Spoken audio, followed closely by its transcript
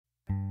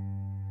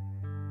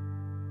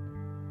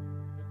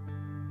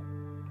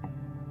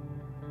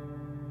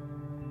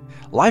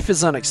Life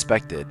is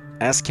unexpected,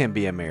 as can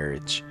be a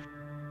marriage.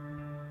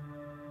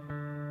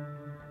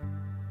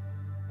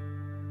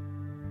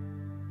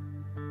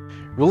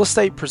 Real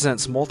estate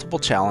presents multiple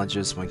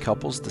challenges when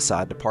couples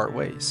decide to part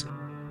ways.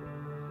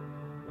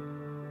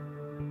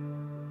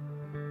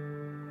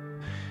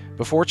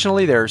 But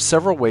fortunately, there are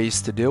several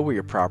ways to deal with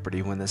your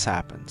property when this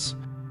happens.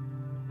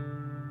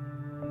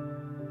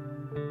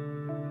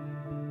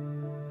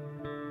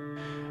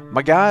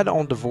 My guide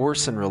on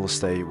divorce and real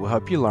estate will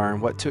help you learn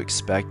what to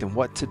expect and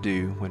what to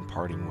do when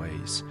parting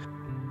ways.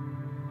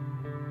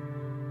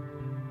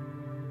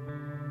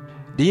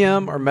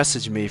 DM or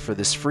message me for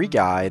this free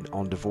guide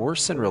on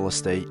divorce and real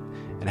estate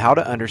and how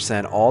to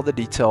understand all the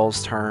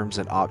details, terms,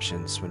 and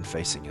options when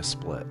facing a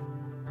split.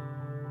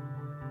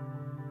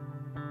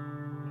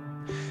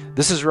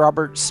 This is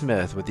Robert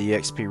Smith with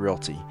eXp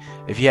Realty.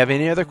 If you have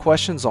any other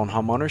questions on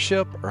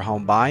homeownership or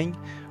home buying,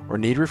 or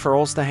need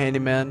referrals to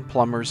handymen,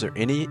 plumbers, or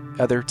any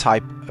other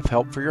type of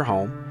help for your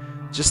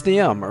home, just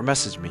DM or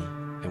message me,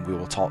 and we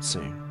will talk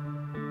soon.